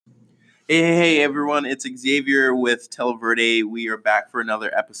Hey everyone, it's Xavier with Telverde. We are back for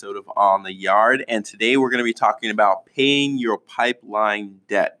another episode of On the Yard, and today we're going to be talking about paying your pipeline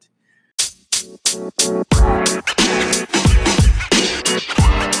debt.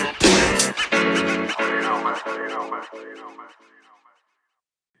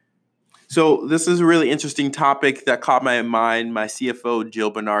 So this is a really interesting topic that caught my mind. My CFO Jill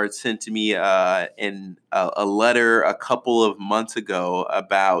Bernard sent to me in a letter a couple of months ago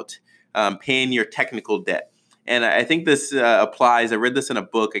about paying your technical debt. And I think this applies. I read this in a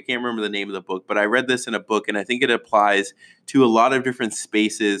book. I can't remember the name of the book, but I read this in a book, and I think it applies to a lot of different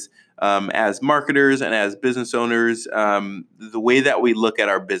spaces as marketers and as business owners, the way that we look at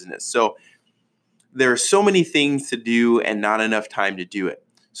our business. So there are so many things to do and not enough time to do it.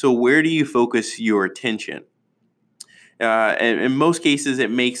 So where do you focus your attention? And in most cases,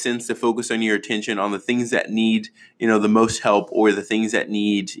 it makes sense to focus on your attention on the things that need, the most help, or the things that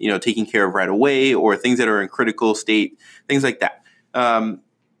need, taking care of right away, or things that are in critical state, things like that.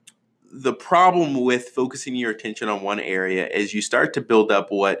 The problem with focusing your attention on one area is you start to build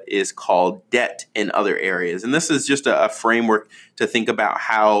up what is called debt in other areas, and this is just a framework to think about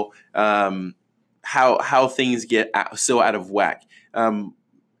how things get so out of whack.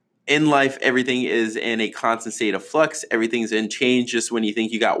 In life, everything is in a constant state of flux. Everything's in change. Just when you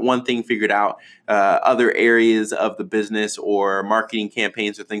think you got one thing figured out, other areas of the business or marketing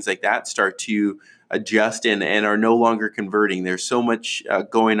campaigns or things like that start to adjust and are no longer converting. There's so much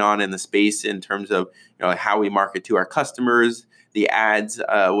going on in the space in terms of how we market to our customers, the ads,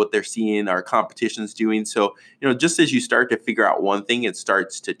 what they're seeing, our competition's doing. So just as you start to figure out one thing, it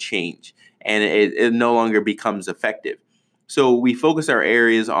starts to change and it no longer becomes effective. So we focus our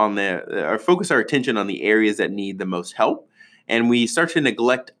focus our attention on the areas that need the most help, and we start to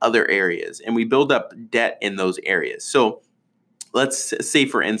neglect other areas, and we build up debt in those areas. So let's say,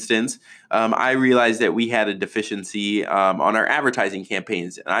 for instance, I realized that we had a deficiency on our advertising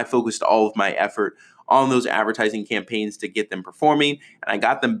campaigns, and I focused all of my effort on those advertising campaigns to get them performing, and I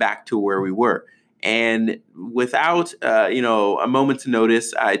got them back to where we were. And without, a moment's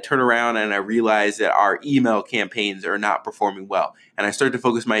notice, I turn around and I realize that our email campaigns are not performing well. And I start to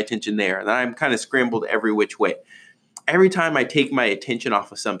focus my attention there. And then I'm kind of scrambled every which way. Every time I take my attention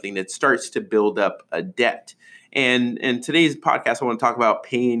off of something, it starts to build up a debt. And in today's podcast, I want to talk about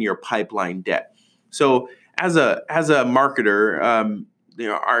paying your pipeline debt. So as a marketer,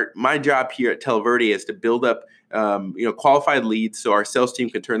 my job here at Telverde is to build up qualified leads so our sales team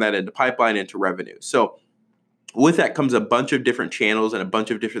can turn that into pipeline, into revenue. So with that comes a bunch of different channels and a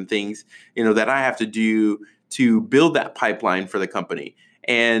bunch of different things, that I have to do to build that pipeline for the company.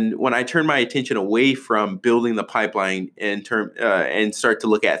 And when I turn my attention away from building the pipeline and start to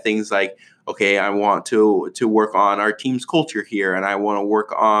look at things like, okay, I want to work on our team's culture here, and I want to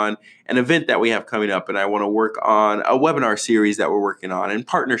work on an event that we have coming up, and I want to work on a webinar series that we're working on, and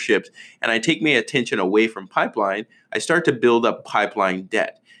partnerships, and I take my attention away from pipeline, I start to build up pipeline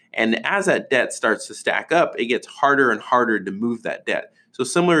debt. And as that debt starts to stack up, it gets harder and harder to move that debt. So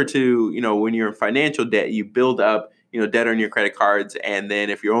similar to, when you're in financial debt, you build up, debt on your credit cards. And then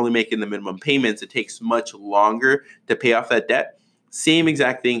if you're only making the minimum payments, it takes much longer to pay off that debt. Same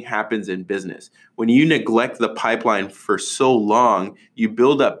exact thing happens in business. When you neglect the pipeline for so long, you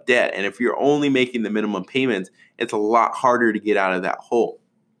build up debt. And if you're only making the minimum payments, it's a lot harder to get out of that hole.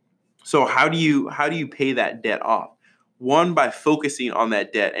 So how do you pay that debt off? One, by focusing on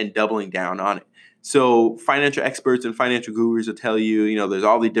that debt and doubling down on it. So financial experts and financial gurus will tell you, there's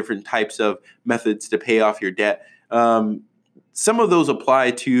all the different types of methods to pay off your debt. Some of those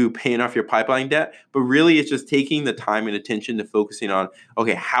apply to paying off your pipeline debt, but really it's just taking the time and attention to focusing on,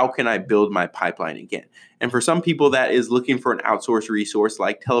 okay, how can I build my pipeline again? And for some people, that is looking for an outsourced resource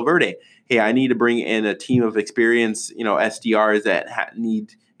like Telverde. Hey, I need to bring in a team of experienced, SDRs that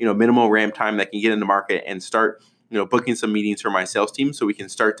need, minimal ramp time that can get in the market and start booking some meetings for my sales team so we can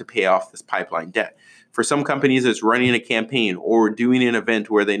start to pay off this pipeline debt. For some companies, it's running a campaign or doing an event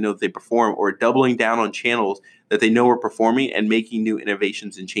where they know that they perform, or doubling down on channels that they know are performing and making new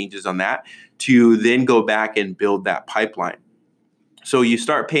innovations and changes on that to then go back and build that pipeline. So you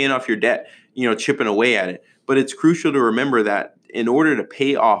start paying off your debt, chipping away at it. But it's crucial to remember that in order to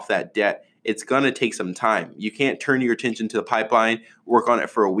pay off that debt, it's going to take some time. You can't turn your attention to the pipeline, work on it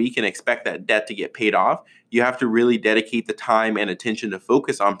for a week, and expect that debt to get paid off. You have to really dedicate the time and attention to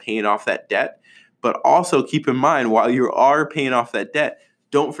focus on paying off that debt. But also keep in mind, while you are paying off that debt,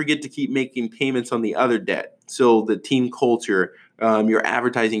 don't forget to keep making payments on the other debt. So the team culture, your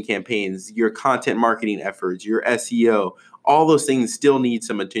advertising campaigns, your content marketing efforts, your SEO, all those things still need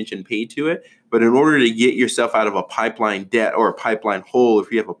some attention paid to it. But in order to get yourself out of a pipeline debt or a pipeline hole,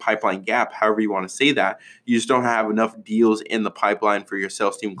 if you have a pipeline gap, however you want to say that, you just don't have enough deals in the pipeline for your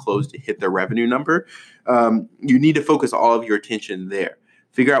sales team close to hit their revenue number. You need to focus all of your attention there.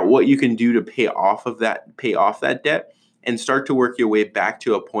 Figure out what you can do to pay off that debt, and start to work your way back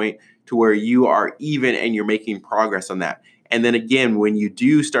to a point to where you are even and you're making progress on that. And then again, when you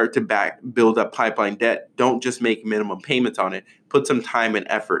do start to build up pipeline debt, don't just make minimum payments on it. Put some time and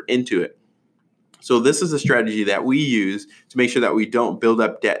effort into it. So this is a strategy that we use to make sure that we don't build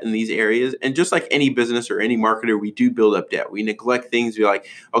up debt in these areas. And just like any business or any marketer, we do build up debt. We neglect things. We're like,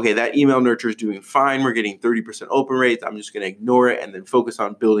 okay, that email nurture is doing fine. We're getting 30% open rates. I'm just going to ignore it and then focus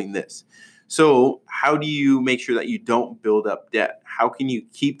on building this. So how do you make sure that you don't build up debt? How can you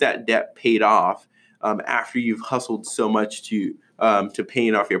keep that debt paid off after you've hustled so much to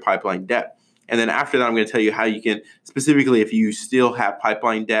paying off your pipeline debt? And then after that, I'm going to tell you how you can, specifically if you still have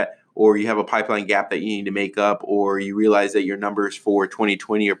pipeline debt, or you have a pipeline gap that you need to make up, or you realize that your numbers for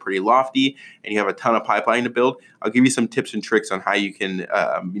 2020 are pretty lofty and you have a ton of pipeline to build, I'll give you some tips and tricks on how you can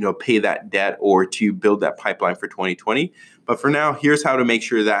pay that debt or to build that pipeline for 2020. But for now, here's how to make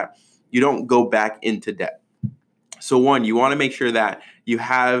sure that you don't go back into debt. So one, you want to make sure that you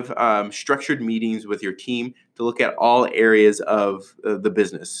have structured meetings with your team to look at all areas of the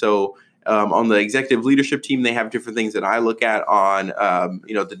business. So on the executive leadership team, they have different things that I look at on,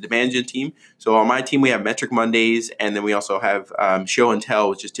 the demand gen team. So on my team, we have Metric Mondays, and then we also have Show and Tell,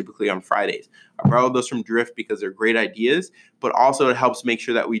 which is typically on Fridays. I borrowed those from Drift because they're great ideas, but also it helps make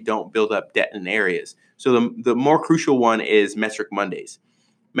sure that we don't build up debt in areas. So the more crucial one is Metric Mondays.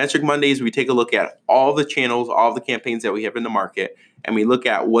 Metric Mondays, we take a look at all the channels, all the campaigns that we have in the market, and we look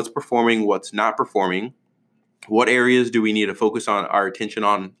at what's performing, what's not performing. What areas do we need to focus on our attention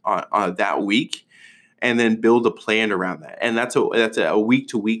on that week, and then build a plan around that. And that's a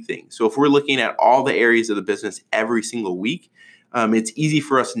week-to-week thing. So if we're looking at all the areas of the business every single week, it's easy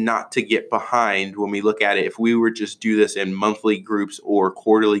for us not to get behind when we look at it. If we were just do this in monthly groups or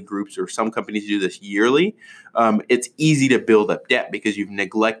quarterly groups, or some companies do this yearly, it's easy to build up debt because you've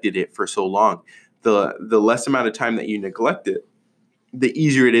neglected it for so long. The less amount of time that you neglect it, the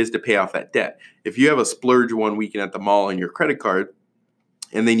easier it is to pay off that debt. If you have a splurge one weekend at the mall on your credit card,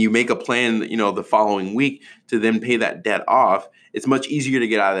 and then you make a plan, the following week to then pay that debt off, it's much easier to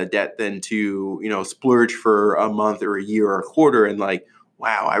get out of that debt than to, splurge for a month or a year or a quarter and like,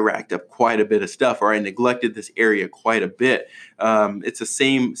 wow, I racked up quite a bit of stuff, or I neglected this area quite a bit. It's the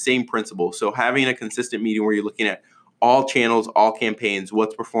same principle. So having a consistent meeting where you're looking at all channels, all campaigns,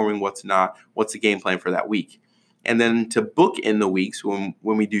 what's performing, what's not, what's the game plan for that week. And then to book in the weeks when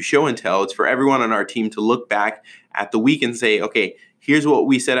we do Show and Tell, it's for everyone on our team to look back at the week and say, okay, here's what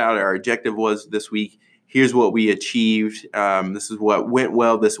we set out our objective was this week. Here's what we achieved. This is what went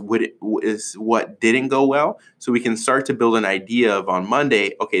well. This is what didn't go well. So we can start to build an idea of on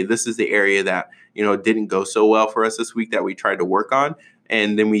Monday, okay, this is the area that, didn't go so well for us this week that we tried to work on.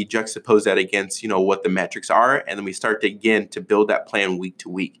 And then we juxtapose that against, what the metrics are. And then we start to build that plan week to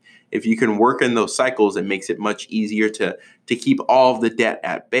week. If you can work in those cycles, it makes it much easier to keep all of the debt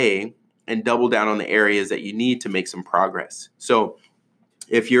at bay and double down on the areas that you need to make some progress. So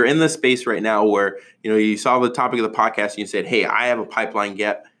if you're in the space right now where, you saw the topic of the podcast and you said, hey, I have a pipeline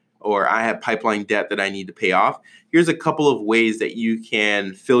gap, or I have pipeline debt that I need to pay off, here's a couple of ways that you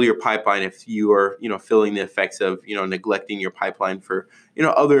can fill your pipeline if you are, feeling the effects of, neglecting your pipeline for,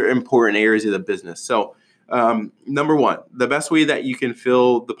 other important areas of the business. So number one, the best way that you can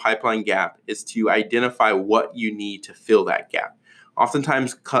fill the pipeline gap is to identify what you need to fill that gap.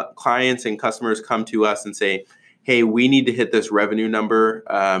 Oftentimes, clients and customers come to us and say, hey, we need to hit this revenue number.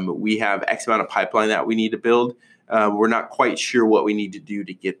 We have X amount of pipeline that we need to build. We're not quite sure what we need to do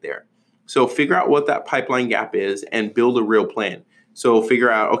to get there. So figure out what that pipeline gap is and build a real plan. So figure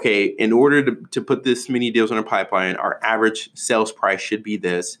out, okay, in order to put this many deals in our pipeline, our average sales price should be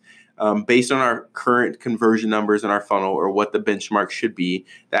this. Based on our current conversion numbers in our funnel, or what the benchmark should be,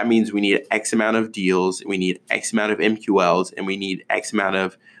 that means we need X amount of deals, we need X amount of MQLs, and we need X amount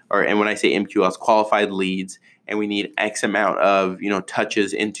of, and when I say MQLs, qualified leads, and we need X amount of,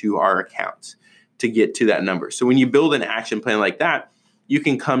 touches into our accounts to get to that number. So when you build an action plan like that, you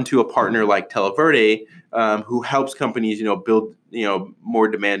can come to a partner like Televerde, who helps companies, build, more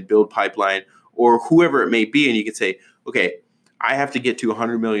demand, build pipeline, or whoever it may be, and you can say, okay, I have to get to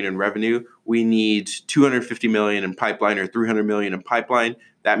 100 million in revenue. We need 250 million in pipeline, or 300 million in pipeline.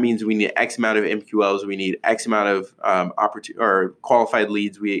 That means we need X amount of MQLs. We need X amount of qualified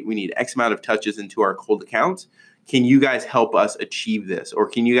leads. We need X amount of touches into our cold accounts. Can you guys help us achieve this? Or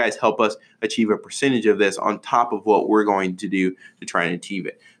can you guys help us achieve a percentage of this on top of what we're going to do to try and achieve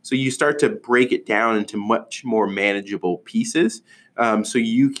it? So you start to break it down into much more manageable pieces, so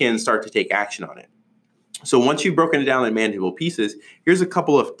you can start to take action on it. So once you've broken it down in manageable pieces, here's a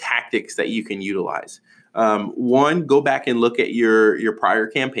couple of tactics that you can utilize. One, go back and look at your prior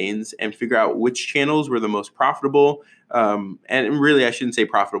campaigns and figure out which channels were the most profitable. And really, I shouldn't say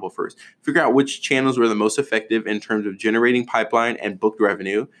profitable first. Figure out which channels were the most effective in terms of generating pipeline and booked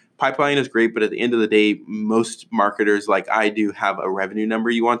revenue. Pipeline is great, but at the end of the day, most marketers like I do have a revenue number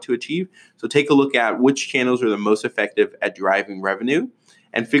you want to achieve. So take a look at which channels are the most effective at driving revenue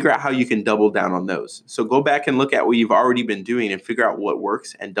and figure out how you can double down on those. So go back and look at what you've already been doing and figure out what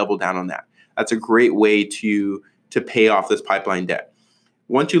works and double down on that. That's a great way to pay off this pipeline debt.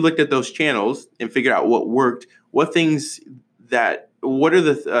 Once you looked at those channels and figured out what worked, what are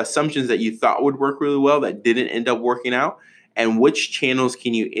the assumptions that you thought would work really well that didn't end up working out? And which channels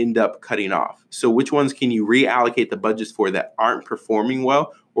can you end up cutting off? So which ones can you reallocate the budgets for that aren't performing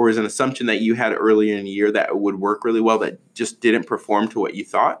well, or is an assumption that you had earlier in the year that would work really well that just didn't perform to what you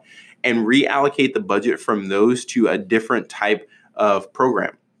thought, and reallocate the budget from those to a different type of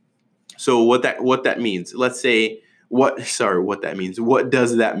program. So what that means, let's say, what that means. What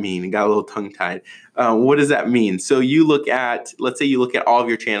does that mean? Got a little tongue tied. What does that mean? So let's say you look at all of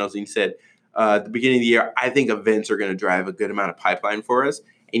your channels and you said, at the beginning of the year, I think events are going to drive a good amount of pipeline for us.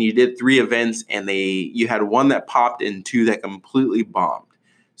 And you did 3 events and you had 1 that popped and 2 that completely bombed.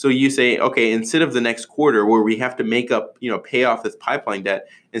 So you say, okay, instead of the next quarter where we have to pay off this pipeline debt,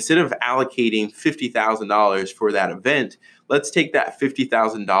 instead of allocating $50,000 for that event, let's take that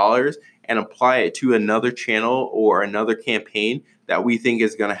 $50,000 and apply it to another channel or another campaign that we think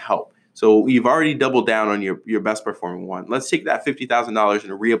is going to help. So you've already doubled down on your best performing one. Let's take that $50,000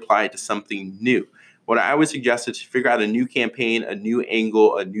 and reapply it to something new. What I would suggest is to figure out a new campaign, a new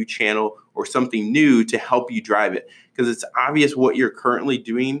angle, a new channel, or something new to help you drive it. Because it's obvious what you're currently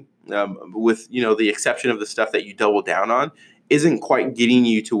doing, with the exception of the stuff that you double down on, isn't quite getting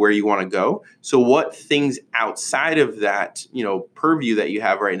you to where you want to go. So what things outside of that, purview that you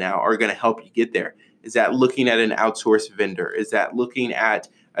have right now are going to help you get there? Is that looking at an outsourced vendor? Is that looking at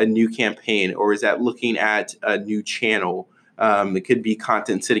a new campaign? Or is that looking at a new channel? It could be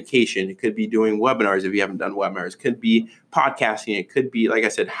content syndication. It could be doing webinars if you haven't done webinars. It could be podcasting. It could be, like I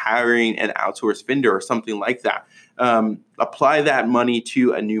said, hiring an outsourced vendor or something like that. Apply that money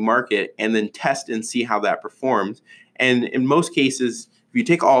to a new market and then test and see how that performs. And in most cases, if you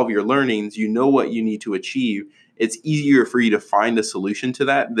take all of your learnings, you know what you need to achieve. It's easier for you to find a solution to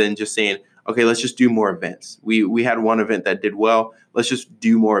that than just saying, okay, let's just do more events. We had 1 event that did well. Let's just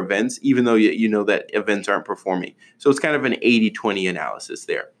do more events, even though you know that events aren't performing. So it's kind of an 80-20 analysis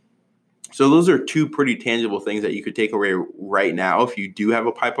there. So those are 2 pretty tangible things that you could take away right now if you do have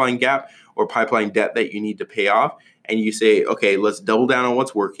a pipeline gap or pipeline debt that you need to pay off. And you say, okay, let's double down on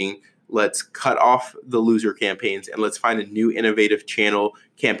what's working. Let's cut off the loser campaigns and let's find a new innovative channel,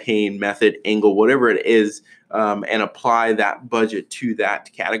 campaign, method, angle, whatever it is, and apply that budget to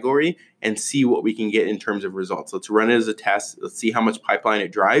that category and see what we can get in terms of results. Let's run it as a test. Let's see how much pipeline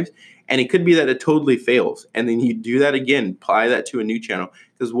it drives. And it could be that it totally fails. And then you do that again, apply that to a new channel.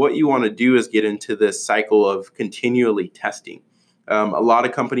 Because what you want to do is get into this cycle of continually testing. A lot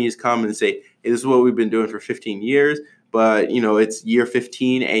of companies come and say, hey, this is what we've been doing for 15 years. But it's year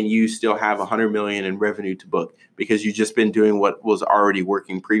 15 and you still have $100 million in revenue to book because you've just been doing what was already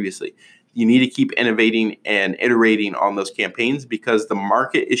working previously. You need to keep innovating and iterating on those campaigns because the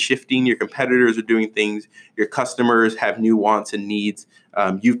market is shifting. Your competitors are doing things. Your customers have new wants and needs.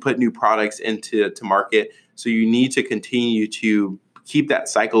 You've put new products into market. So you need to continue to keep that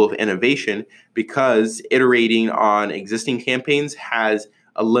cycle of innovation because iterating on existing campaigns has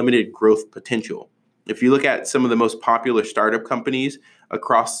a limited growth potential. If you look at some of the most popular startup companies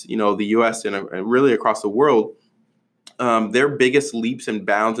across, the U.S. and really across the world, their biggest leaps and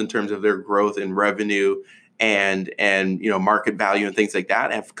bounds in terms of their growth in revenue and market value and things like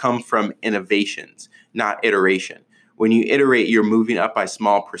that have come from innovations, not iteration. When you iterate, you're moving up by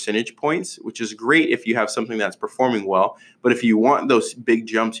small percentage points, which is great if you have something that's performing well. But if you want those big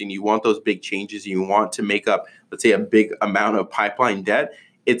jumps and you want those big changes, and you want to make up, let's say, a big amount of pipeline debt,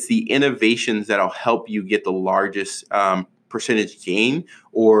 it's the innovations that'll help you get the largest percentage gain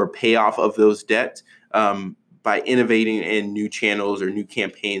or payoff of those debts by innovating in new channels or new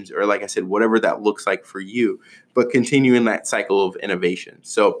campaigns, or like I said, whatever that looks like for you, but continuing that cycle of innovation.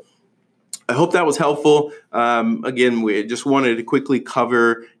 So I hope that was helpful. Again, we just wanted to quickly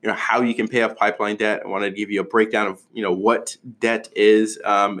cover, how you can pay off pipeline debt. I wanted to give you a breakdown of, what debt is in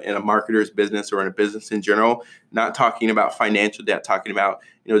a marketer's business or in a business in general. Not talking about financial debt, talking about,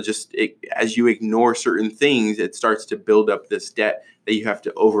 as you ignore certain things, it starts to build up this debt that you have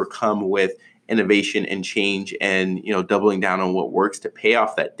to overcome with innovation and change and, doubling down on what works to pay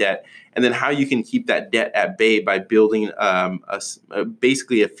off that debt. And then how you can keep that debt at bay by building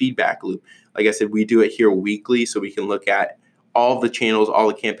basically a feedback loop. Like I said, we do it here weekly, so we can look at all the channels, all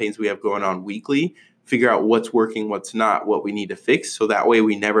the campaigns we have going on weekly, figure out what's working, what's not, what we need to fix. So that way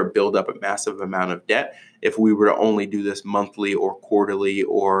we never build up a massive amount of debt if we were to only do this monthly or quarterly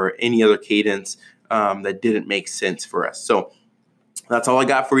or any other cadence that didn't make sense for us. So that's all I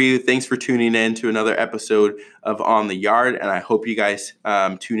got for you. Thanks for tuning in to another episode of On the Yard, and I hope you guys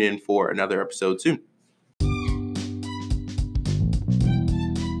tune in for another episode soon.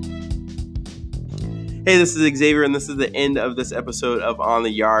 Hey, this is Xavier, and this is the end of this episode of On the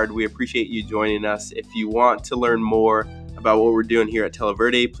Yard. We appreciate you joining us. If you want to learn more about what we're doing here at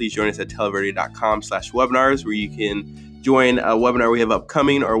Televerde, please join us at televerde.com/webinars, where you can join a webinar we have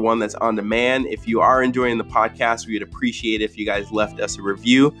upcoming or one that's on demand. If you are enjoying the podcast, we would appreciate if you guys left us a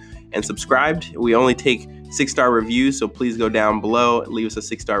review and subscribed. We only take 6-star reviews, so please go down below, leave us a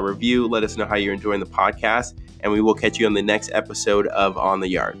 6-star review, let us know how you're enjoying the podcast, and we will catch you on the next episode of On the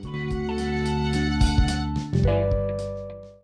Yard.